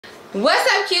What's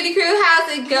up, cutie crew?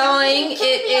 How's it going? It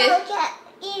is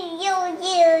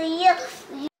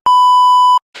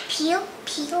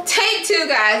take 2,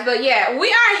 guys. But yeah, we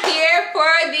are here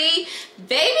for the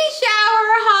baby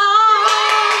shower haul.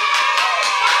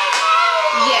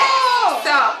 Yes.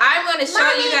 So I'm going to show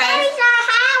you guys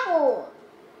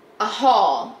a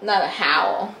haul, not a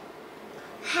howl.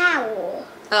 Howl.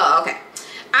 Oh, okay.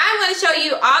 I'm going to show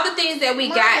you all the things that we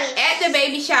got at the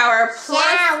baby shower, plus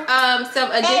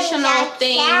some additional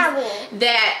things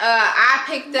that I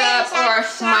picked up, or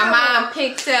my mom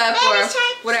picked up, or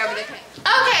whatever the case.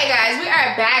 Okay, guys, we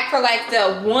are back for like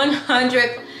the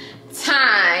 100th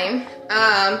time.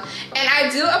 And I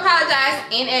do apologize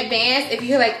in advance if you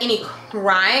hear like any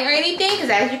crying or anything, because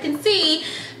as you can see,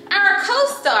 our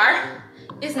co-star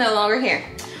is no longer here.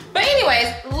 But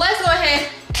anyways, let's go ahead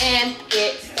and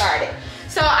get started.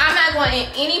 So I'm not going in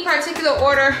any particular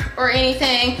order or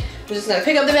anything. I'm just gonna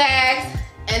pick up the bags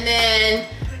and then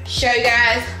show you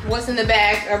guys what's in the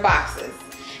bags or boxes.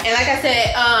 And like I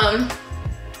said,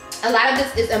 a lot of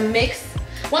this is a mix.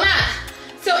 Well, not.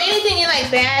 So anything in like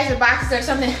bags or boxes or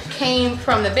something came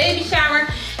from the baby shower,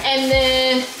 and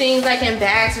then things like in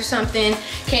bags or something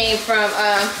came from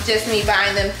just me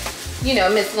buying them, you know,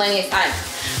 miscellaneous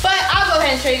items. But I'll go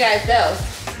ahead and show you guys those.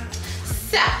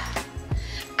 So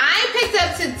I picked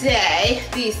up today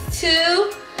these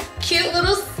 2 cute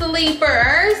little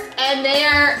sleepers, and they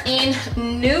are in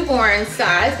newborn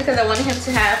size because I wanted him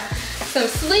to have some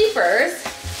sleepers.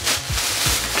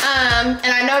 And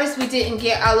I noticed we didn't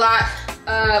get a lot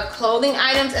of clothing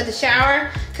items at the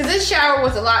shower, because this shower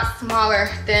was a lot smaller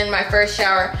than my first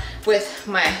shower with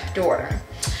my daughter.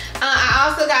 I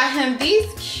also got him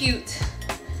these cute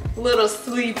little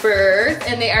sleepers,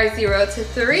 and they are 0 to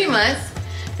 3 months,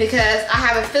 because I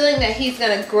have a feeling that he's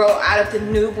gonna grow out of the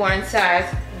newborn size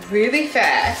really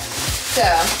fast. So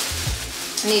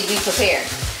I need to be prepared.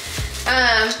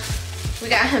 We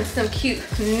got him some cute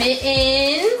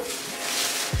mittens,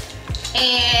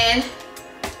 and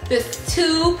this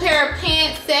 2 pair of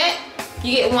pants set.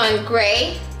 You get 1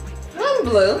 gray, 1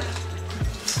 blue.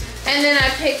 And then I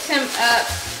picked him up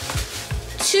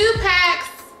 2 packs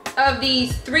of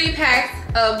these 3 packs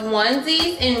of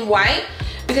onesies in white,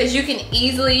 because you can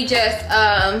easily just,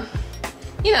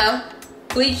 you know,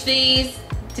 bleach these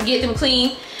to get them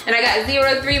clean. And I got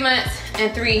 0 to 3 months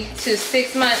and 3 to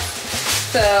 6 months,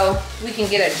 so we can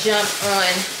get a jump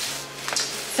on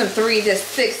some 3 to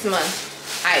 6 month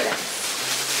items.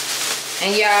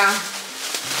 And y'all,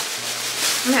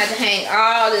 I'm gonna have to hang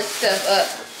all this stuff up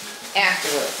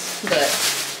afterwards, but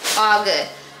all good.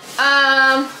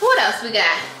 What else we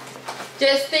got?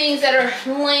 Just things that are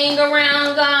laying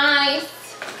around, guys.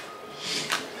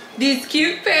 These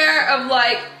cute pair of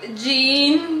like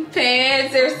jean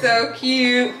pants, they're so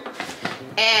cute.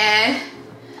 And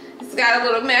it's got a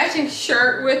little matching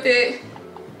shirt with it,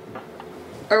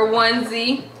 or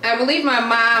onesie. I believe my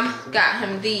mom got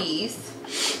him these.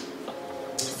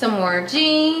 Some more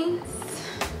jeans.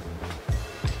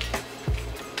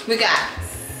 We got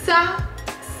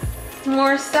socks,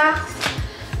 more socks.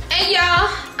 And y'all,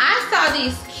 I saw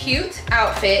these cute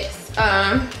outfits.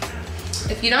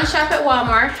 If you don't shop at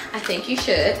Walmart, I think you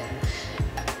should.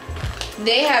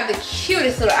 They have the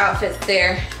cutest little outfits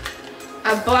there.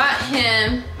 I bought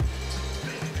him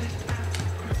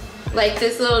like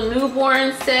this little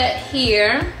newborn set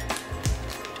here.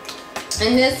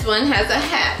 And this one has a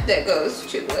hat that goes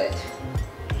to it.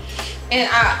 And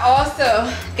I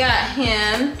also got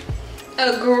him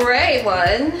a gray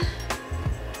one.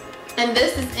 And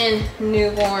this is in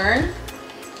newborn.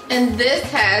 And this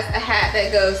has a hat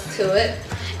that goes to it.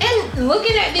 And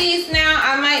looking at these now,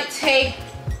 I might take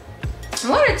 1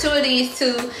 or 2 of these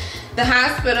to the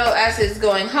hospital as his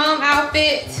going home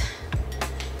outfit.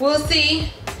 We'll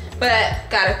see. But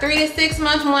got a 3 to 6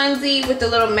 month onesie with the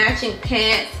little matching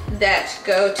pants that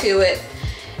go to it.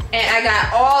 And I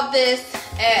got all this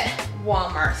at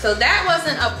Walmart. So that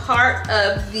wasn't a part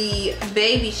of the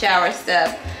baby shower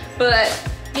stuff. But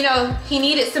you know, he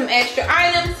needed some extra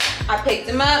items. I picked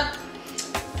them up,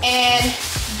 and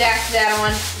that's that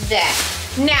on that.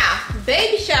 Now,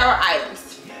 baby shower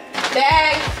items.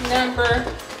 Bag number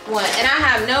 1. And I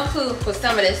have no clue what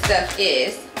some of this stuff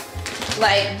is.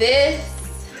 Like this.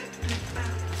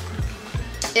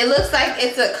 It looks like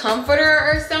it's a comforter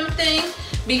or something,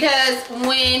 because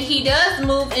when he does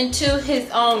move into his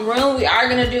own room, we are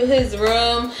gonna do his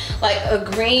room like a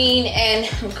green and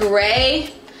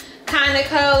gray kind of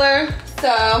color.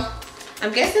 So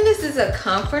I'm guessing this is a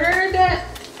comforter that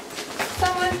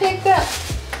someone picked up.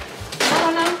 I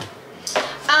don't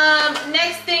know.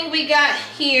 Next thing we got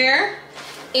here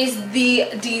is the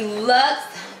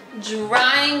deluxe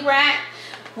drying rack.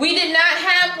 We did not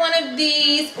have one of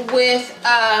these with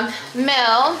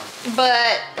Mel,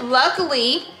 but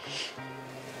luckily,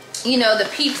 you know, the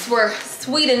peeps were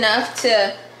sweet enough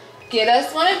to get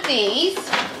us one of these.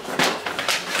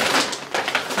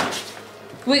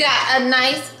 We got a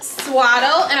nice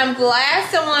swaddle, and I'm glad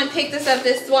someone picked us up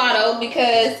this swaddle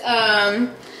because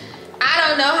I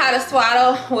don't know how to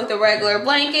swaddle with the regular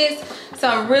blankets, so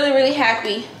I'm really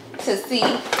happy to see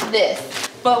this.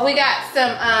 But we got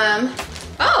some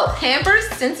oh, Pampers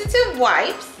sensitive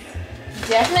wipes,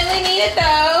 definitely needed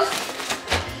those,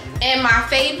 and my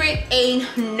favorite, a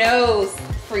nose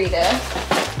Frida.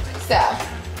 So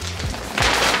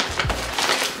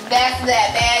that's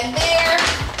that bag there.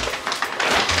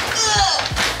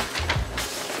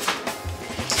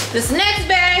 This next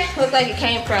bag looks like it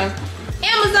came from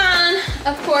Amazon,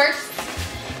 of course.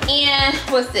 And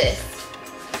what's this?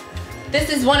 This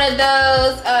is one of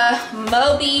those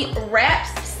Moby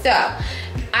wraps. So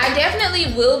I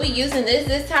definitely will be using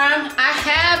this time. I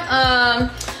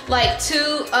have like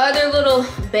 2 other little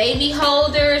baby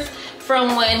holders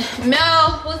from when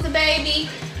Mel was a baby.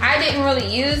 I didn't really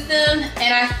use them,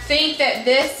 and I think that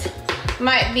this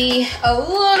might be a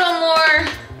little more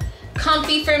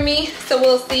comfy for me, so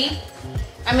we'll see.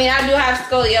 I mean, I do have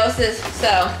scoliosis,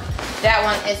 so that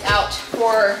one is out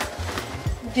for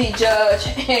the judge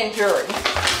and jury.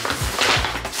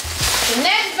 The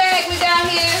next bag we got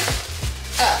here,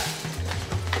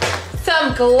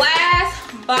 some glass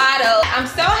bottles. I'm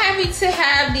so happy to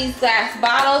have these glass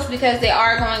bottles because they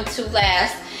are going to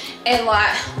last a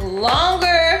lot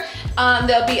longer.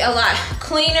 They'll be a lot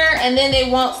cleaner, and then they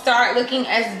won't start looking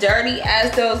as dirty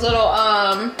as those little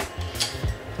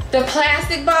the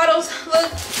plastic bottles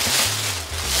look.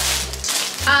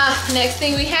 Next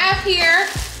thing we have here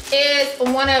is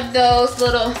one of those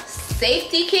little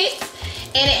safety kits,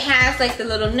 and it has like the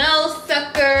little nose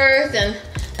suckers and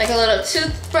like a little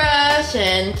toothbrush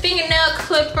and fingernail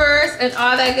clippers and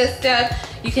all that good stuff.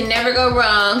 You can never go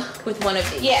wrong with one of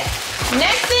these. Yes.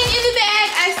 Next thing in the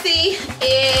bag I see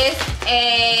is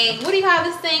a, what do you call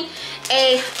this thing?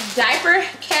 A diaper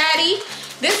caddy.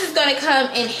 This is gonna come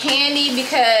in handy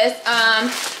because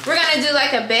we're gonna do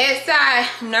like a bedside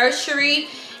nursery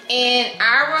in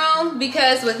our room,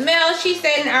 because with Mel, she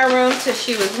stayed in our room till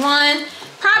she was 1.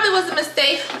 Probably was a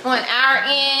mistake on our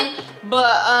end,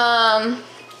 but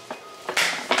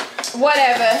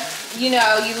whatever, you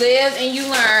know, you live and you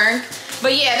learn.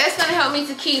 But yeah, that's gonna help me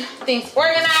to keep things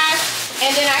organized,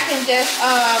 and then I can just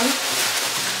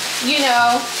you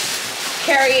know,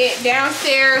 carry it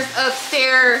downstairs,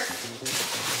 upstairs,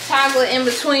 toggle it in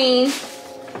between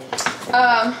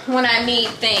when I need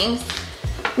things.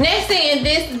 Next thing in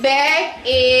this bag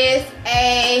is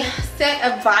a set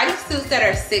of bodysuits that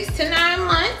are 6 to 9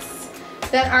 months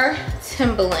that are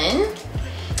Timberland,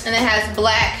 and it has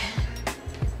black,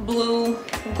 blue,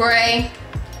 gray,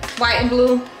 white, and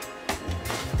blue.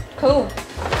 Cool.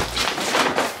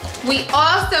 We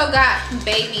also got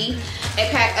baby a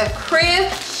pack of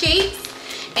crib sheets,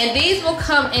 and these will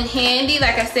come in handy,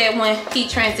 like I said, when he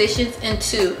transitions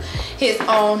into his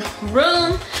own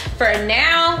room. For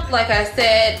now, like I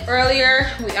said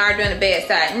earlier, we are doing a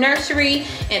bedside nursery,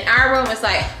 and our room is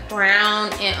like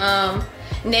brown and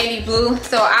navy blue,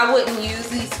 so I wouldn't use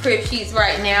these crib sheets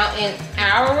right now in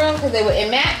our room because they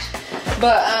wouldn't match.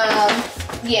 But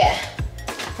yeah,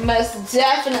 most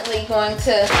definitely going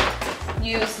to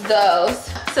use those.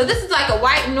 So this is like a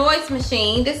white noise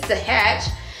machine. This is a Hatch.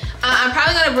 I'm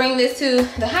probably gonna bring this to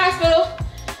the hospital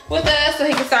with us so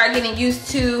he can start getting used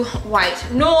to white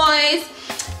noise.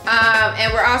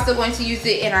 And we're also going to use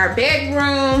it in our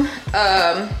bedroom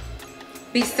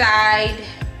beside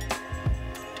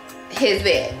his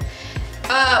bed.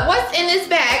 What's in this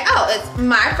bag? Oh, it's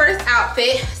my first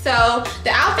outfit. So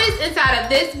the outfits inside of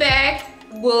this bag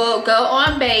will go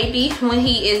on baby when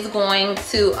he is going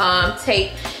to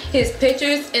take his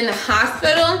pictures in the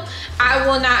hospital. I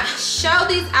will not show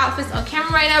these outfits on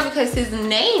camera right now because his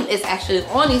name is actually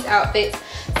on these outfits.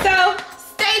 So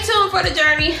stay tuned for the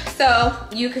journey so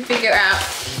you can figure out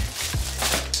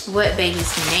what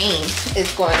baby's name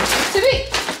is going to be.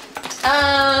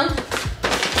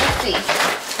 Let's see.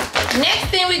 Next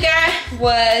thing we got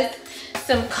was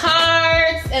some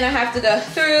cards, and I have to go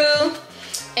through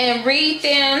and read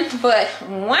them, but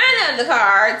one of the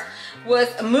cards was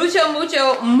mucho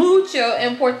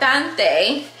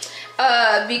importante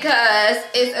because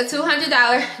it's a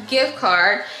 $200 gift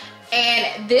card,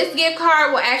 and this gift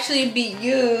card will actually be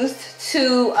used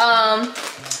to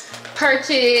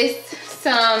purchase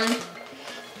some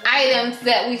items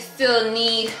that we still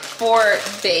need for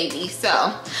baby. So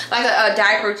like a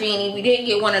diaper genie, we didn't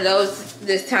get one of those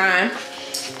this time.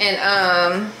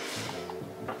 And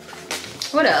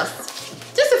what else?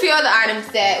 Just a few other items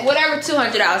that whatever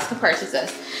 $200 can purchase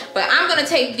us. But I'm gonna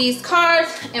take these cards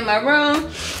in my room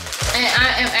and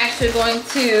I am actually going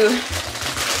to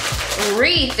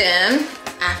read them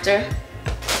after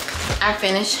I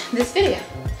finish this video.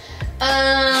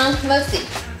 Let's see.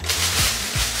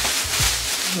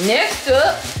 Next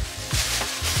up,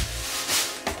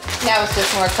 that was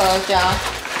just more clothes, y'all.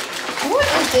 What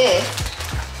is this?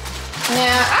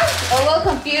 Now, I'm a little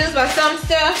confused by some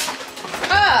stuff.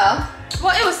 Oh,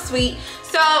 well, it was sweet.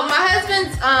 So my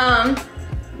husband's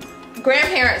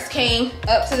grandparents came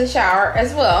up to the shower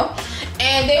as well,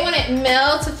 and they wanted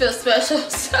Mel to feel special,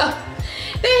 so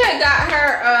they had got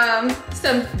her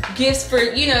some gifts for,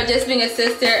 you know, just being a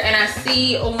sister. And I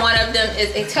see one of them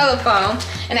is a telephone,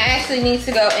 and I actually need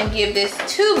to go and give this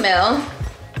to Mel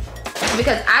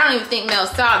because I don't even think Mel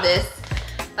saw this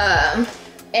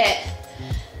at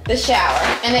the shower.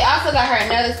 And they also got her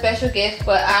another special gift,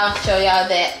 but I'll show y'all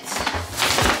that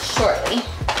shortly.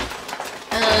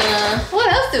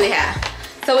 What else do we have?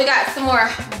 So we got some more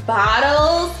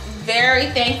bottles. Very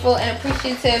thankful and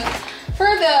appreciative for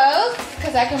those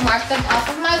because I can mark them off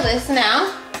of my list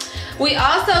now. We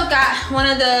also got one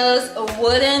of those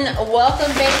wooden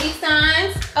welcome baby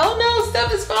signs. Oh no,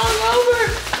 stuff is falling over.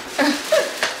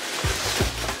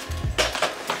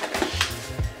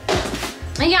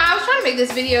 And yeah, I was trying to make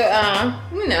this video,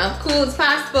 you know, cool as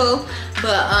possible,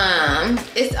 but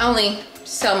it's only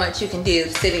so much you can do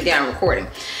sitting down recording.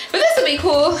 But this would be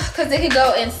cool because it could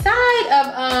go inside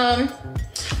of,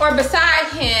 or beside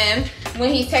him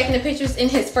when he's taking the pictures in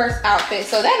his first outfit.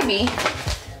 So that'd be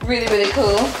really, really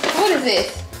cool. What is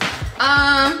this?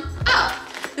 Oh,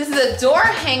 this is a door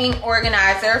hanging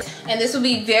organizer, and this will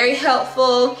be very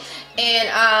helpful in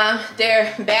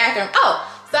their bathroom. Oh,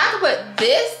 so I can put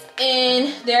this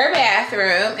in their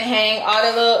bathroom and hang all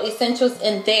the little essentials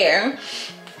in there.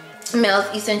 Mel's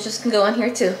essentials can go in here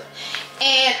too.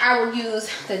 And I will use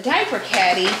the diaper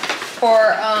caddy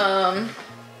for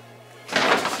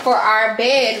our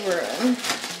bedroom.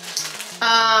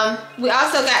 We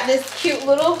also got this cute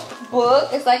little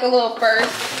book. It's like a little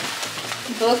first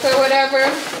book or whatever.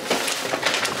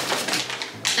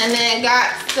 And then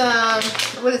got some,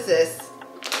 what is this?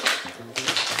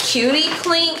 Cutie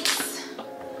clinks.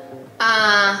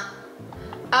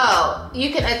 Oh,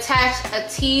 you can attach a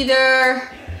teeter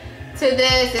to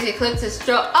this. It can clip to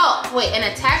oh wait, an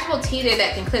attachable teeter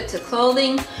that can clip to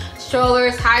clothing,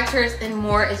 strollers, high chairs, and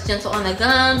more. It's gentle on the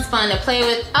gums, fun to play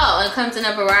with. Oh, it comes in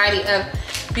a variety of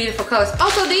beautiful colors.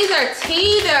 Also, these are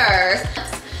teethers.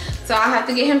 So I'll have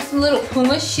to get him some little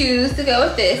Puma shoes to go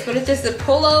with this, but it's just a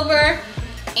pullover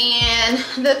and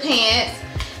the pants.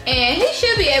 And he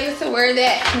should be able to wear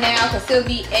that now because he'll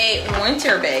be a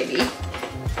winter baby.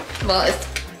 Well, it's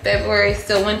February,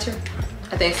 still winter.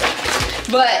 I think so.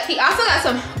 But he also got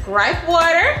some gripe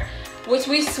water, which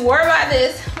we swore by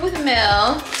this with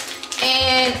Mel.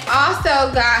 And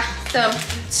also got some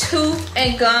tooth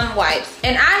and gum wipes.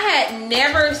 And I had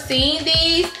never seen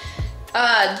these.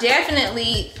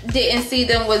 Definitely didn't see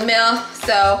them with Mel.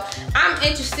 So I'm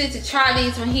interested to try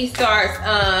these when he starts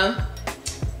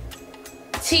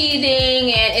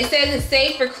teething, and it says it's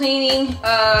safe for cleaning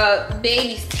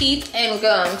baby's teeth and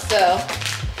gums, so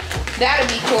that would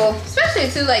be cool, especially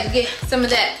to like get some of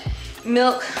that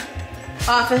milk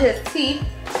off of his teeth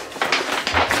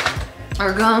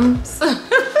or gums. What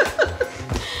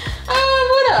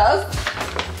else?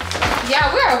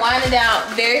 Yeah, we are winding down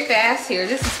very fast here.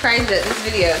 This is crazy that this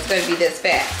video is going to be this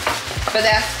fast, but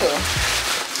that's cool.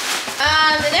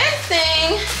 The next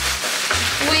thing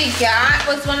we got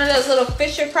was one of those little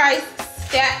Fisher Price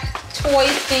stack toy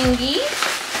thingies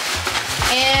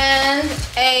and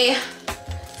a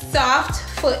soft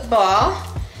football.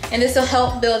 And this will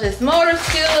help build his motor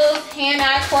skills,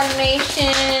 hand-eye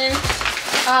coordination,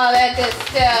 all that good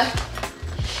stuff.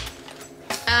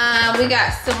 We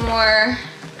got some more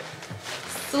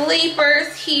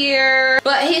sleepers here.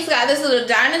 But he's got this little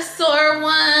dinosaur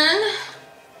one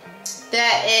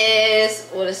that is,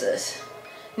 what is this?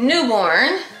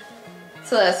 Newborn,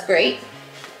 so that's great.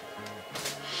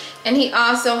 And he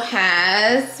also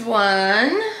has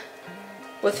one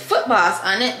with footballs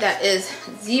on it that is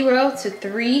 0 to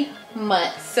 3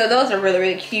 months. So those are really,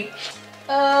 really cute.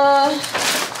 What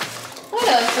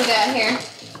else we got here?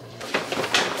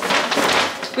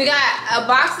 We got a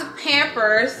box of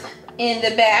Pampers in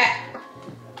the back.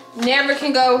 Never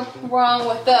can go wrong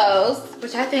with those,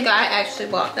 which I think I actually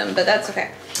bought them, but that's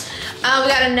okay. We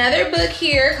got another book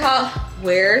here called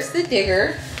Where's the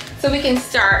Digger? so we can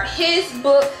start his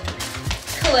book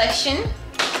collection.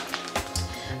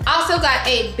 Also got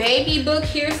a baby book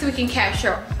here so we can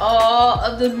capture all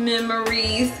of the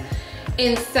memories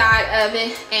inside of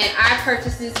it. And I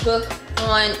purchased this book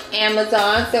on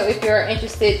Amazon, so if you're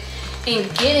interested in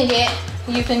getting it,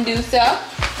 you can do so. Hey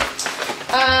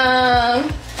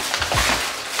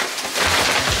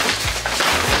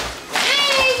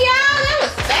y'all, that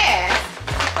was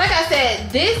fast. Like I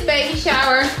said, this baby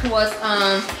shower was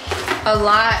a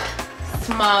lot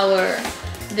smaller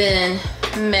than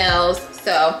Mel's,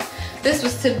 so this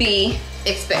was to be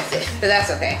expected, but that's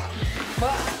okay.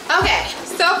 Okay,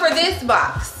 so for this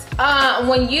box,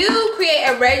 when you create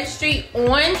a registry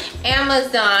on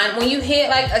Amazon, when you hit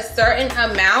like a certain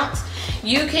amount,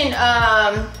 you can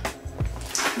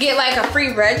get like a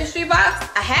free registry box.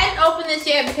 I hadn't opened this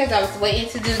yet because I was waiting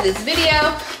to do this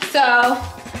video, so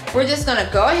we're just gonna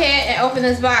go ahead and open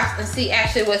this box and see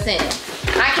actually what's in it.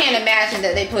 I can't imagine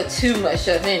that they put too much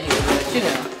stuff in here, but you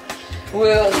know,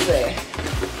 we'll see.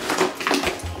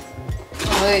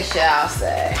 We shall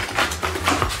say.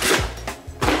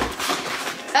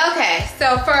 Okay,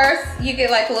 so first you get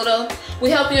like a little,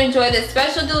 we hope you enjoy this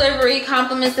special delivery,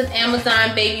 compliments of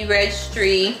Amazon baby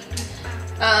registry.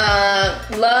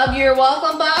 Love your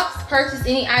welcome box, purchase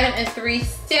any item in 3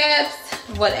 steps,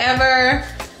 whatever,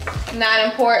 not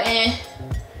important.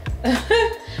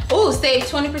 Ooh, save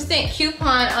 20%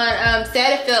 coupon on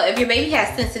Cetaphil. If your baby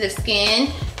has sensitive skin,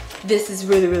 this is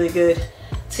really, really good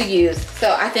to use.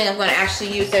 So I think I'm gonna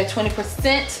actually use their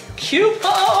 20%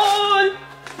 coupon.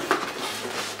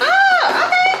 Oh,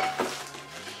 okay.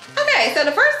 Okay, so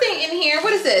the first thing in here,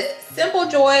 what is this? Simple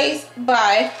Joys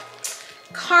by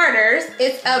Carter's.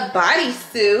 It's a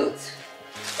bodysuit.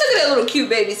 Look at that little cute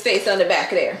baby's face on the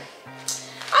back of there.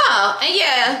 Oh, and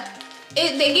yeah,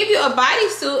 they give you a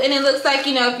bodysuit, and it looks like,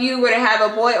 you know, if you were to have a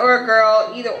boy or a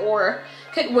girl, either or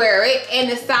could wear it. And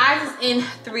the size is in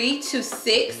 3 to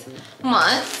 6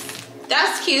 months.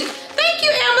 That's cute. Thank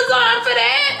you, Amazon, for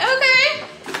that. Okay.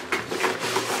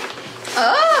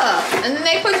 Oh, and then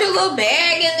they put your little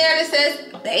bag in there that says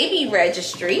baby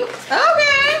registry.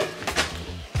 Okay.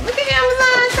 Look at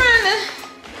Amazon trying to.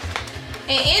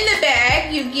 And in the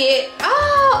bag you get,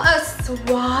 oh, a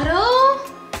swaddle.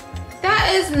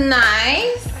 That is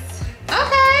nice.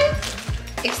 Okay.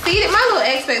 Exceeded my little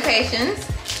expectations.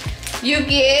 You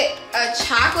get a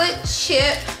chocolate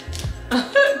chip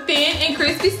thin and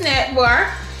crispy snack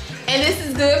bar. And this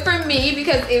is good for me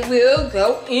because it will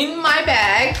go in my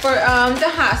bag for the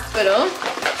hospital.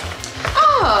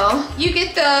 Oh, you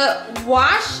get the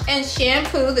wash and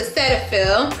shampoo, the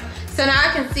Cetaphil. So now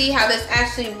I can see how this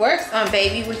actually works on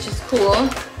baby, which is cool.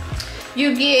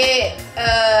 You get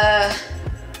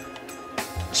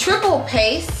triple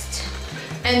paste,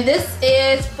 and this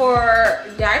is for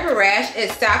diaper rash.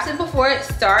 It stops it before it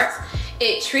starts.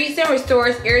 It treats and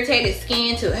restores irritated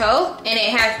skin to health, and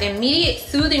it has immediate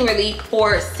soothing relief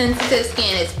for sensitive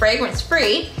skin. It's fragrance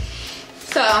free,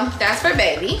 so that's for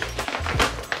baby.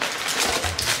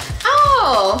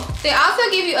 Oh, they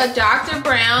also give you a Dr.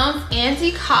 Brown's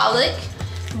anti-colic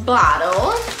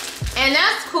bottle, and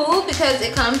that's cool because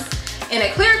it comes in a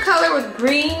clear color with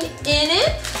green in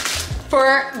it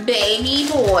for baby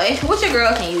boy, which a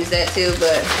girl can use that too,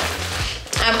 but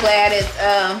I'm glad it's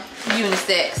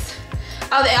unisex.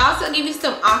 Oh, they also give you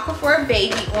some Aquaphor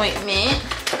baby ointment.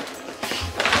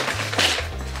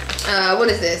 What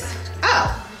is this?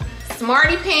 Oh,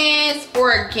 Smarty Pants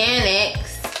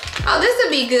Organics. Oh, this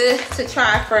would be good to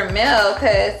try for Mel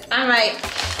because I might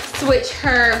switch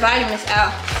her vitamins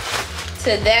out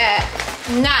to that.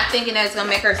 Not thinking that it's gonna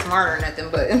make her smart or nothing,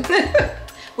 but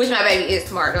which my baby is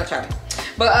smart, don't try me.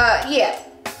 But yeah.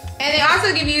 And they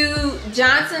also give you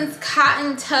Johnson's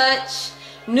Cotton Touch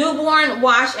newborn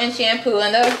wash and shampoo,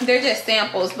 and those, they're just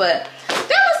samples, but that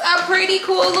was a pretty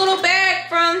cool little bag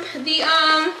from the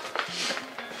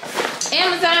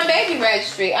Amazon baby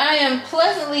registry. I am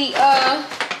pleasantly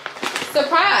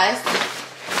surprised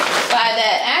by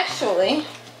that, actually.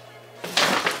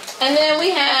 And then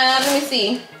we have, let me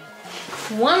see,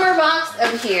 one more box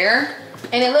over here,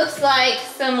 and it looks like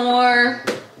some more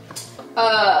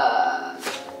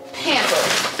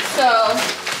Pampers. So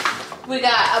we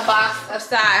got a box of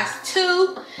size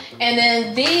 2, and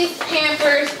then these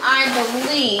Pampers, I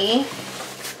believe,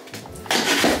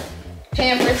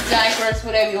 Pampers, diapers,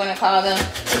 whatever you want to call them.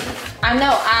 I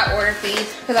know I ordered these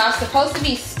because I was supposed to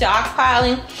be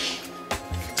stockpiling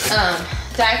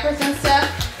diapers and stuff.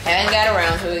 Haven't got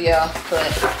around to it, y'all,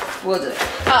 but we'll do it.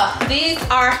 Oh, these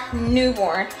are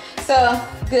newborn, so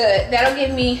good. That'll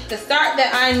give me the start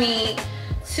that I need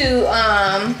to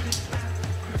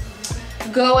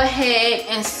go ahead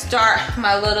and start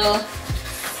my little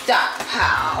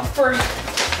stockpile for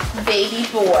baby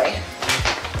boy.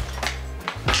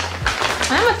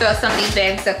 I'm gonna throw some of these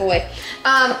bags stuff away.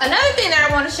 Another thing that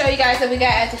I want to show you guys that we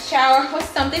got at the shower was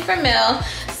something for Mel.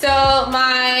 So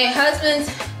my husband's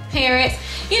parents,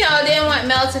 you know, didn't want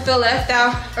Mel to feel left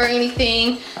out or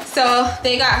anything. So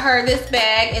they got her this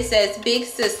bag. It says Big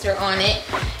Sister on it.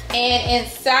 And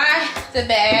inside the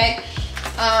bag,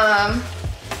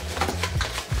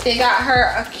 they got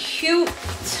her a cute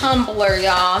tumbler,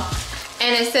 y'all.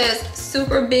 And it says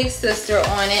Super Big Sister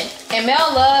on it. And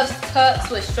Mel loves cups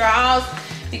with straws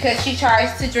because she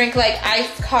tries to drink like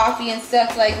iced coffee and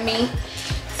stuff like me.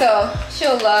 So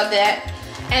she'll love that.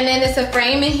 And then it's a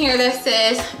frame in here that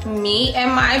says me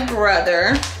and my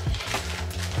brother,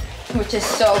 which is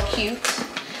so cute.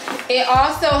 It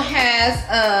also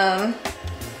has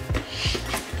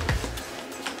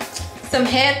some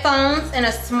headphones and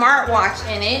a smartwatch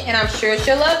in it. And I'm sure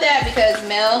she'll love that because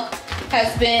Mel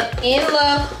has been in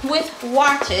love with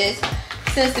watches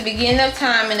since the beginning of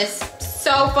time, and it's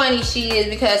so funny she is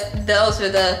because those are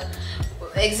the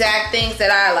exact things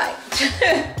that I liked.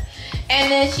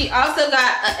 And then she also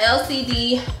got a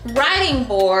LCD writing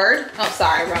board. Oh,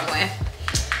 sorry, wrong way.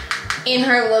 In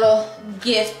her little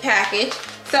gift package.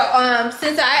 So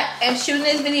since I am shooting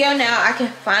this video now, I can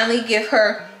finally give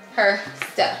her her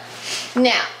stuff.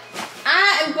 Now,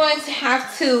 I am going to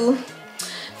have to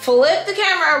flip the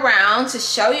camera around to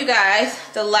show you guys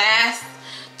the last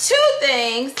two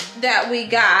things that we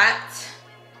got.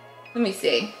 Let me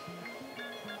see.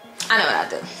 I know what I'll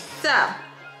do. So,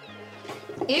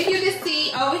 if you can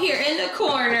see over here in the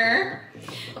corner,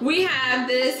 we have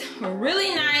this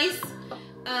really nice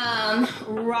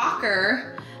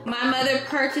rocker. My mother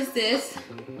purchased this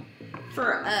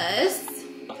for us.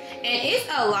 And it's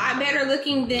a lot better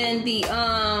looking than the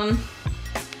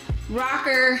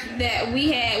rocker that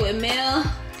we had with Mel.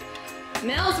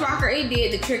 Mel's rocker, it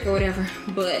did the trick or whatever,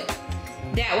 but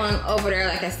that one over there,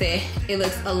 like I said, it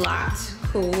looks a lot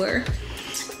cooler.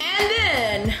 And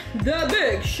then the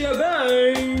big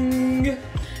shebang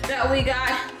that we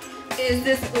got is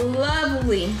this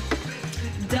lovely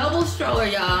double stroller,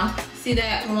 y'all. See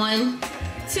that? 1,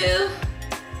 2.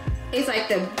 It's like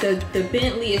the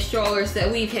Bentley of strollers that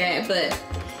we've had, but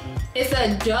it's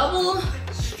a double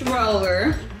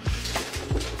stroller.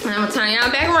 And I'm gonna turn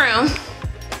y'all back around.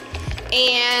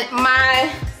 And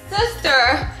my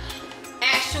sister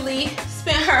actually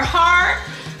spent her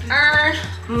hard-earned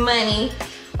money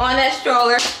on that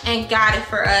stroller and got it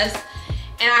for us.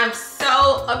 And I'm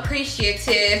so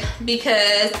appreciative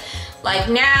because like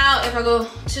now if I go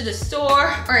to the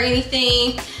store or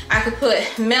anything, I could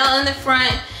put Mel in the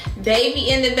front, baby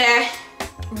in the back,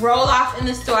 roll off in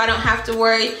the store. I don't have to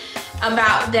worry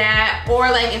about that. Or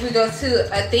like if we go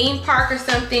to a theme park or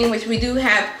something, which we do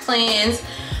have plans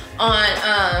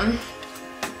on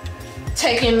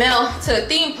taking Mel to a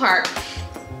theme park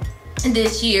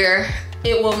this year,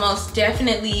 it will most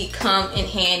definitely come in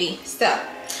handy. So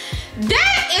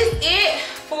that is it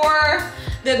for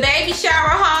the baby shower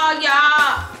haul,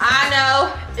 y'all. I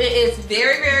know it is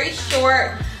very, very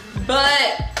short,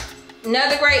 but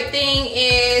another great thing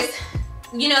is,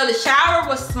 you know, the shower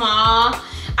was small.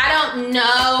 I don't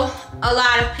know a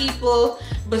lot of people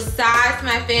besides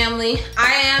my family.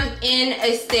 I am in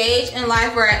a stage in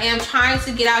life where I am trying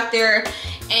to get out there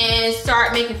and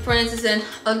start making friends as an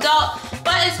adult,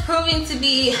 but it's proving to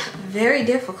be very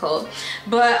difficult.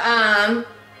 But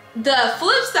the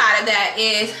flip side of that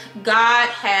is God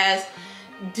has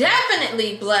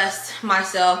definitely blessed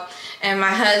myself and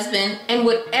my husband, and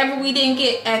whatever we didn't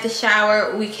get at the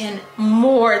shower, we can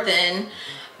more than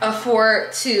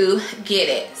afford to get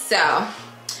it. So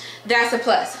that's a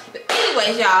plus. But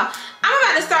anyways, y'all, I'm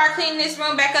about to start cleaning this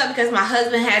room back up because my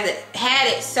husband had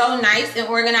it so nice and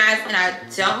organized, and I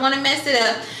don't want to mess it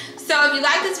up. So if you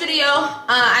like this video,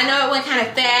 I know it went kind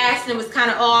of fast and it was kind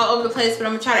of all over the place, but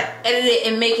I'm gonna try to edit it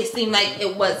and make it seem like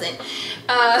it wasn't.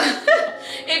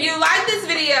 If you like this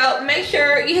video, make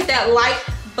sure you hit that like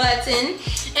button,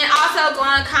 and also go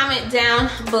and comment down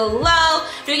below.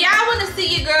 Do y'all want to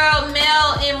see your girl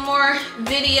Mel in more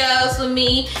videos with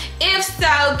me? If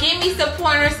so, give me some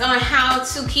pointers on how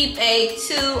to keep a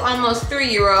 2, almost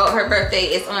 3-year-old, her birthday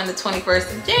is on the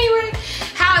 21st of January,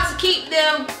 how to keep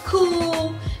them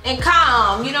cool and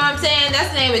calm. You know what I'm saying? That's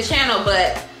the name of the channel,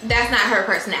 but that's not her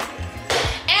personality.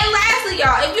 And lastly,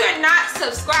 y'all, if you're not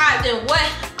subscribed, then what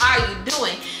are you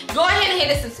doing? Go ahead and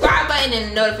hit the subscribe button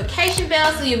and the notification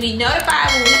bell so you'll be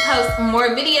notified when we post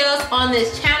more videos on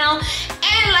this channel.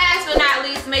 And last but not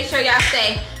least, make sure y'all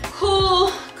stay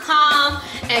cool, calm,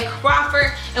 and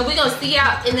Crawford. And we're gonna see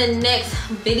y'all in the next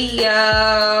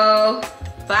video.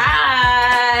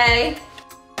 Bye.